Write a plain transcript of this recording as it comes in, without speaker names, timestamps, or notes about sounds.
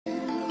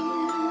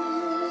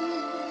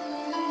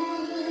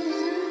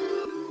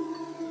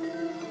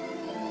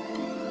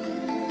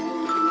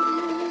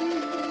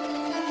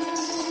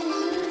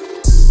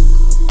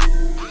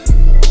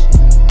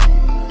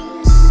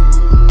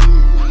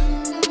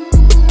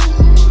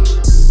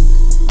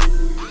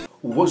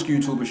What's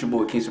good, YouTube? It's your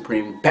boy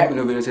KingSupreme. Back with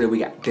another video today. We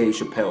got Dave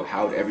Chappelle.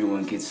 How did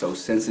everyone get so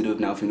sensitive?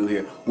 Now, if you're new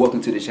here,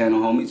 welcome to the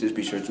channel, homies. Just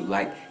be sure to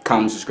like,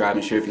 comment, subscribe,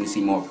 and share if you can see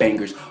more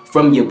bangers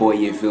from your boy.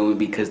 You feel me?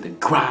 Because the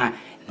grind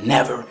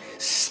never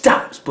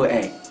stops. But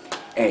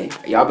hey,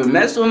 y'all been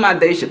messing with my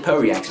Dave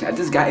Chappelle reaction. I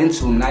just got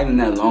into him not even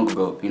that long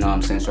ago. You know what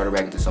I'm saying? Started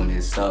reacting to some of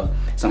his stuff,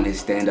 some of his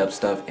stand-up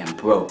stuff, and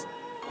bro,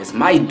 is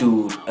my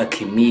dude a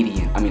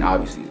comedian? I mean,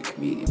 obviously he's a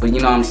comedian, but you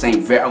know what I'm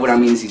saying? What I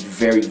mean is he's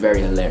very, very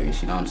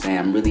hilarious. You know what I'm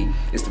saying?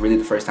 It's really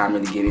the first time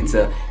really getting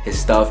into his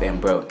stuff,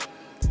 and bro,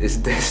 this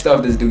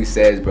stuff this dude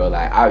says, bro,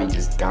 like I be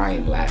just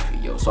dying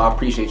laughing, yo. So I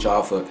appreciate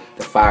y'all for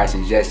the fire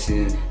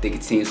suggestions, the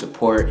continued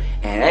support,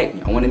 and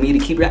hey, I wanted me to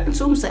keep reacting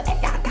to him, so hey,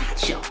 I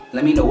got you.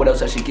 Let me know what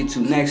else I should get to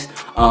next.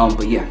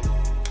 But yeah,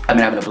 I've been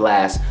having a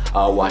blast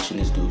watching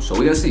this dude. So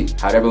we're gonna see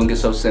how everyone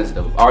gets so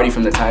sensitive. Already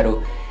from the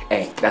title.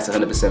 Hey, that's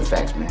 100%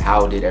 facts, man.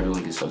 How did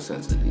everyone get so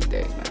sensitive these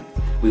days, man?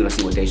 We're gonna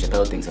see what Dave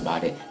Chappelle thinks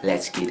about it.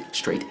 Let's get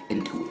straight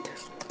into it.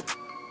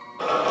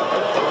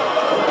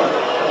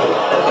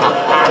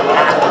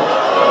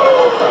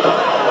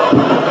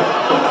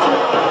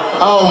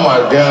 Oh my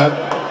God.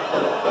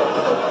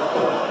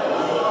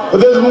 But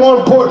there's a more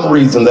important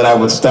reason that I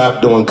would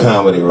stop doing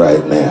comedy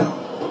right now.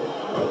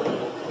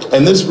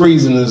 And this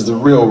reason is the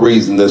real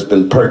reason that's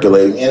been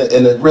percolating,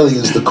 and it really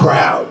is the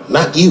crowd,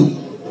 not you.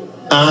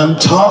 I'm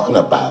talking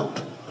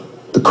about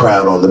the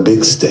crowd on the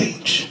big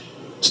stage.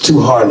 It's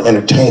too hard to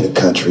entertain a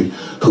country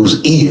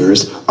whose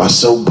ears are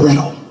so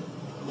brittle.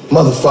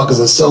 Motherfuckers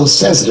are so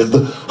sensitive,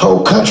 the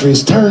whole country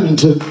is turned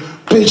into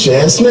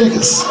bitch-ass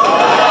niggas.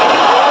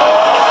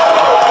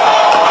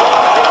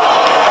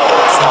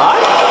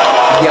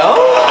 Yo,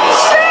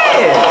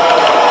 shit!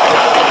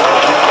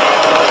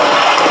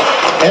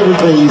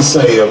 Everything you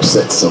say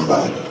upsets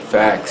somebody.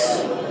 Facts.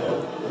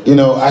 You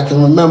know, I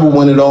can remember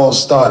when it all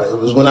started. It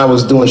was when I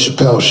was doing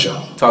Chappelle's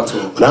show. Talk to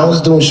him. When I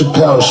was doing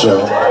Chappelle's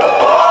show,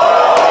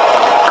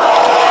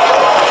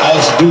 I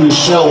used to do the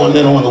show, and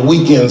then on the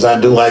weekends I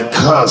do like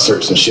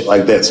concerts and shit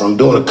like that. So I'm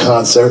doing a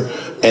concert,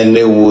 and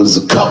there was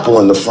a couple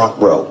in the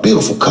front row.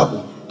 Beautiful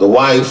couple. The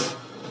wife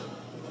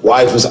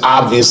was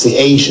obviously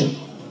Asian.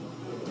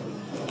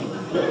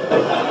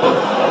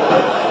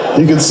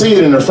 You could see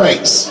it in her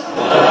face.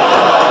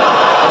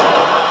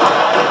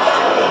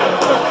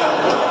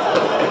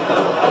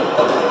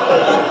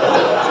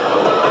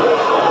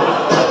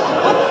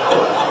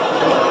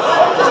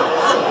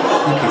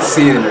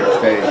 See it in her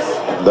face.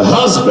 The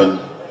husband,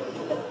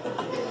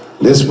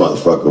 this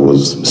motherfucker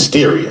was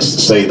mysterious,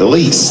 to say the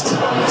least.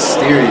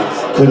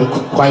 Mysterious. Couldn't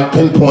quite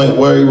pinpoint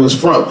where he was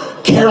from.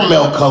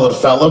 Caramel-colored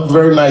fella,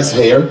 very nice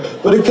hair,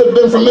 but it could have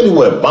been from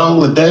anywhere.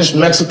 Bangladesh,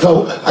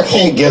 Mexico. I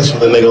can't guess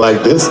with a nigga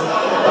like this.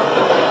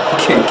 I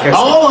can't guess.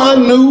 All I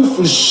knew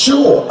for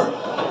sure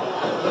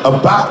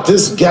about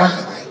this guy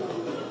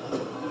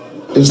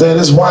is that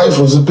his wife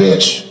was a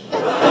bitch.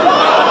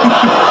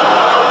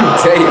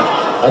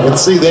 Damn. I could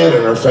see that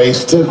in her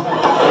face too.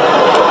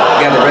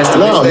 Got the rest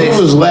of his face. He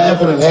was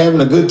laughing and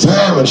having a good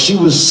time, and she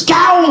was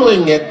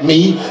scowling at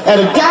me at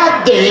a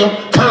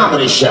goddamn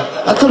comedy show.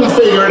 I couldn't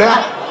figure it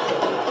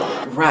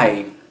out.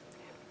 Right.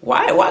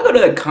 Why go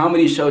to a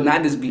comedy show,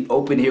 not just be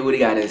open to hear what he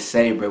got to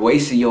say, bro?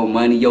 Wasting your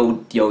money,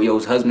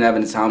 yo's husband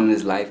having the time of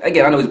his life.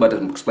 Again, I know he's about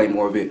to explain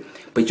more of it,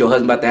 but your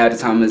husband about to have the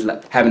time of his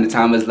life, having the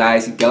time of his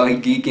life. He's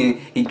going, he geeking,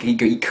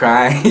 he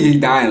crying,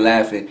 he's dying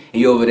laughing,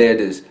 and you over there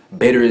just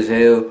bitter as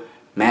hell,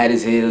 mad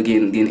as hell,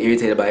 getting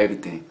irritated about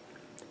everything.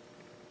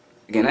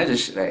 Again, I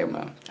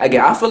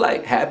feel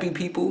like happy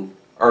people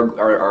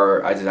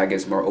are I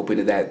guess more open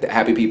to that.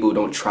 Happy people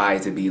don't try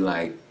to be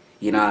like,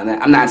 you know,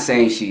 I'm not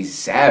saying she's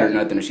sad or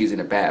nothing or she's in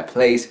a bad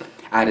place.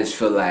 I just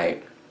feel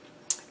like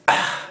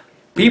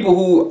people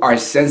who are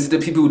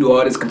sensitive, people who do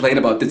all this complain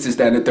about this,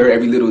 that, and the third,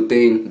 every little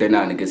thing, they're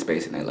not in a good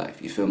space in their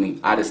life. You feel me?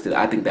 I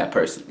think that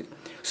personally.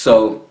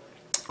 So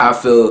I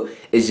feel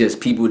it's just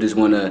people just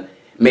want to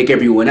make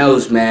everyone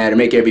else mad or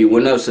make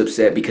everyone else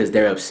upset because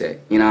they're upset.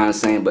 You know what I'm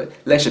saying? But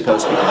let Chappelle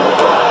speak.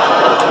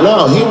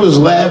 No, he was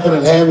laughing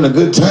and having a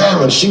good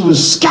time, and she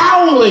was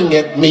scowling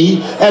at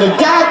me at a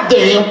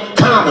goddamn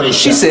comedy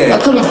show. She said, I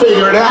couldn't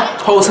figure it out.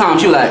 Whole time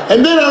she was like,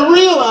 and then I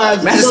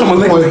realized at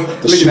some point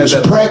that she was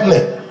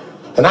pregnant,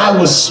 and I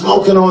was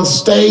smoking on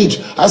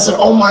stage. I said,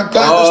 oh my God,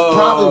 that's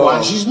probably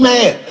why she's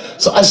mad.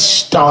 So I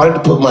started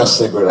to put my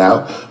cigarette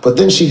out, but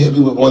then she hit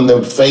me with one of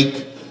them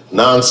fake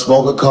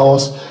non-smoker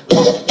calls.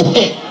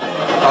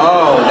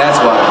 Oh, that's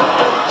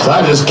why. So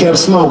I just kept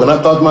smoking.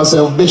 I thought to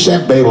myself, bitch,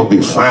 that baby will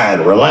be fine.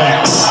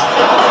 Relax.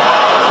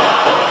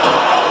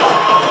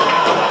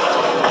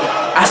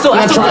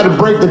 I tried to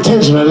break the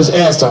tension. I just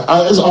asked her.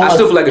 I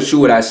still feel like it's true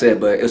what I said,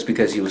 but it was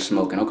because he was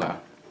smoking. Okay.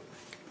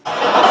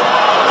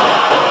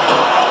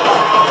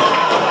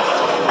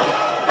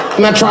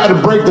 And I tried to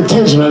break the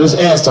tension. I just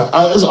asked her.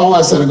 That's all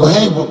I said. I go,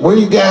 hey, where are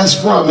you guys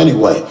from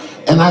anyway?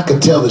 And I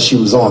could tell that she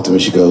was on to me.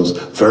 She goes,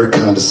 very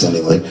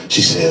condescendingly,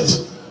 she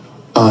says,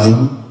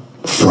 I'm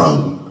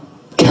from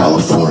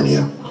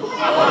California.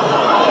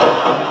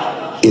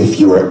 If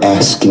you are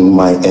asking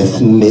my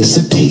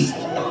ethnicity,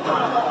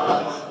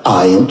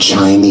 I am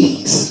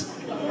Chinese.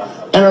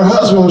 And her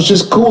husband was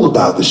just cool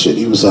about the shit.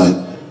 He was like,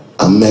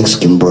 I'm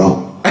Mexican,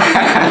 bro.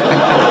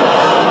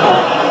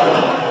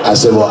 I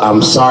said, well,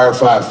 I'm sorry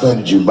if I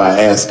offended you by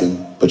asking,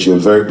 but you're a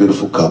very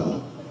beautiful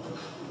couple.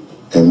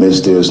 And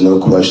miss, there's no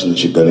question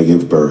that you're gonna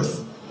give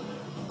birth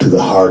to the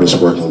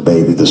hardest working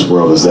baby this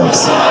world has ever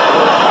seen.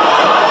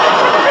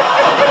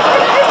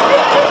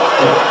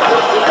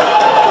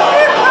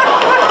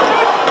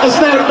 It's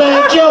not a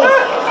bad joke.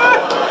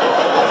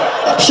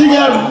 She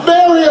got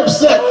very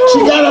upset. She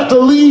got up to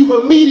leave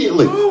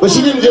immediately. But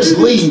she didn't just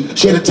leave.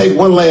 She had to take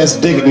one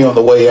last dig at me on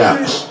the way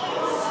out.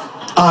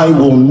 I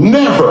will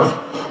never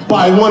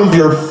buy one of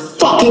your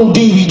fucking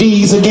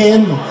DVDs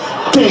again,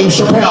 Dave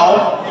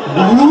Chappelle.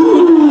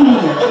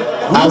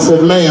 I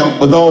said, ma'am,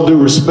 with all due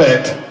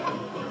respect,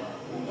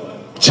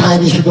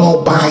 Chinese people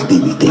don't buy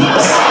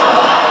DVDs.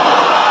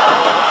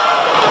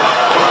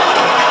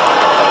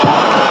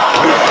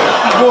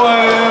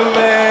 Boy,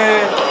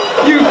 man,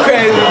 you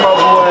crazy, my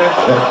boy.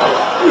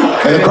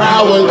 And the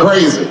crowd went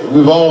crazy.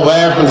 We were all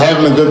laughing,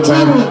 having a good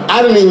time.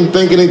 I didn't even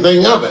think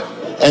anything of it.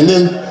 And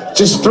then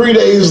just 3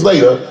 days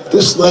later,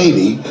 this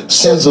lady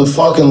sends a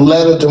fucking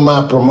letter to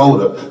my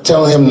promoter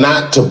telling him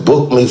not to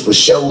book me for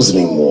shows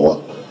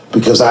anymore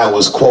because I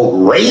was, quote,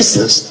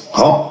 racist,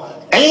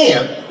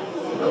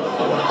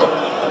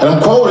 and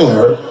I'm quoting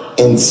her,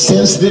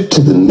 insensitive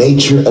to the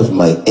nature of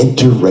my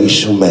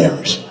interracial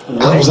marriage.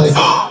 What? I was like,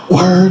 oh,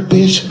 word,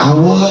 bitch, I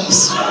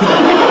was.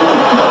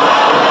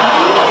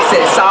 He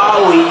said,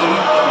 sorry.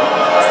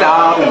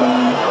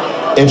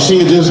 If she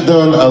had just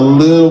done a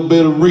little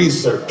bit of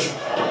research,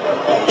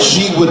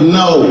 she would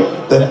know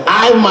that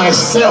I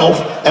myself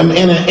am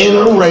in an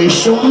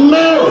interracial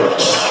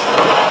marriage.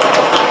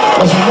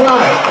 That's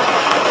right.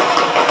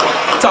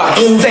 Talk,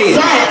 in say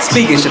fact, it.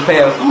 Speaking,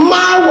 Chappelle.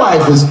 My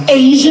wife is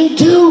Asian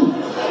too.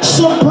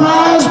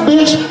 Surprise,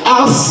 bitch.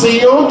 I'll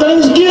see you on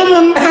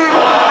Thanksgiving.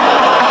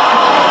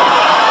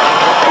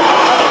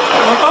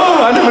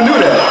 Oh, I never knew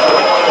that.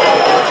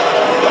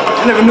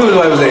 I never knew his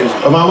wife was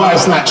Asian. But my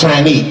wife's not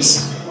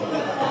Chinese.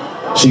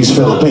 She's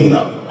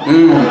Filipino.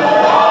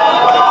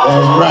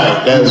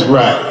 That's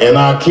right. And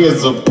our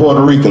kids are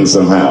Puerto Rican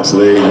somehow, so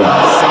there you go.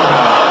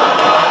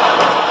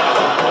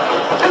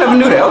 I never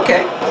knew that,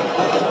 okay.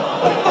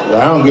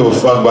 I don't give a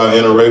fuck about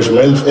interracial.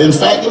 In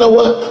fact, you know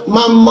what?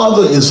 My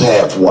mother is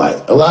half white.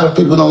 A lot of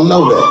people don't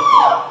know that.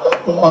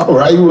 All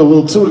right, you were a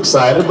little too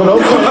excited, but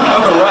okay.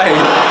 All right.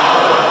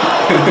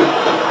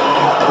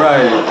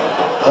 Right.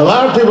 A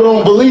lot of people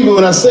don't believe me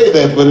when I say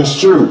that, but it's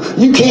true.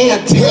 You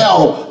can't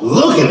tell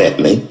looking at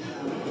me.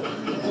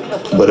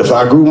 But if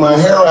I grew my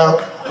hair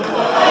out,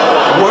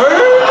 word?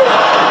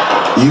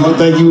 You would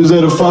think you was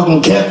at a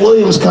fucking Cat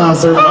Williams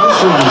concert.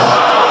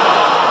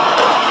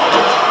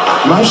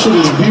 My shit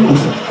is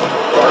beautiful.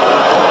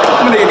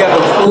 My nigga got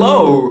the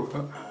flow.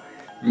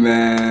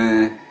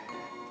 Man.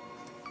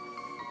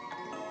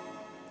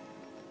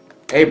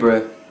 Hey,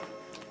 bruh.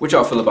 What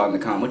y'all feel about in the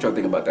comments? What y'all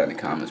think about that in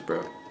the comments,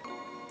 bro?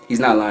 He's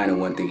not lying in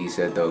one thing he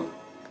said, though.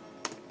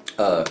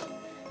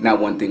 Not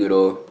one thing at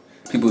all.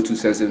 People are too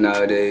sensitive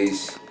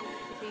nowadays.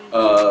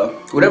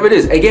 Whatever it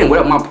is. Again,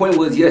 what my point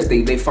was, yes,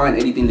 they find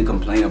anything to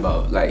complain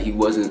about. Like, he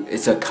wasn't,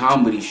 it's a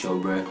comedy show,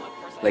 bruh.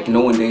 Like,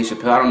 knowing Dave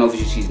Chappelle, I don't know if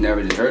she's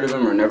never just heard of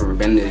him or never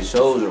been to his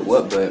shows or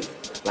what, but,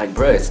 like,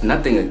 bruh, it's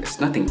nothing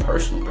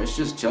personal, bruh. It's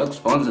just jokes,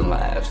 fun, and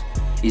laughs.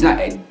 He's not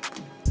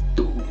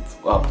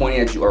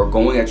pointing at you or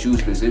going at you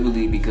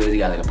specifically because he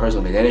got, like, a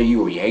personal vendetta at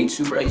you or he hates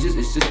you, bruh. It's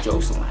just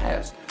jokes and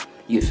laughs.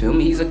 You feel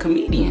me? He's a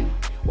comedian.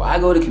 Why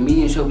go to a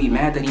comedian show be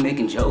mad that he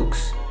making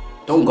jokes?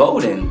 Don't go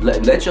then.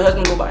 Let your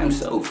husband go by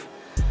himself.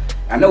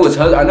 I know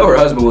her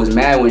husband was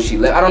mad when she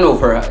left. I don't know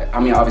if I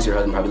mean, obviously her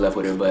husband probably left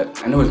with her,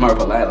 but I know his mother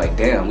probably like,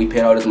 damn, we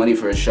paid all this money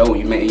for a show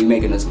and you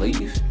making us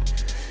leave.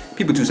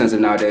 People too sensitive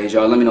nowadays,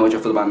 y'all. Let me know what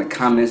y'all feel about in the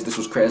comments. This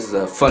was Chris. This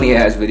is a funny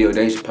ass video.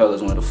 Dave Chappelle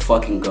is one of the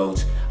fucking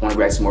goats. I want to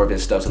grab some more of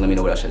his stuff, so let me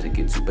know what else I should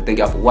get to. But thank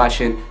y'all for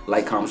watching.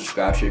 Like, comment,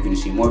 subscribe, share if you want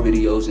to see more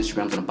videos.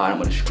 Instagram's on the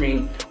bottom of the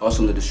screen.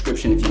 Also in the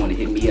description if you want to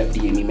hit me up,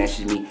 DM me,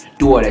 message me,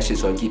 do all that shit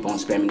so I can keep on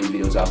spamming these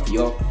videos out for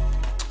y'all.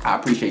 I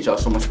appreciate y'all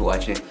so much for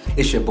watching.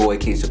 It's your boy,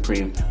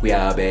 KingSupreme. We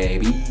out,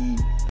 baby.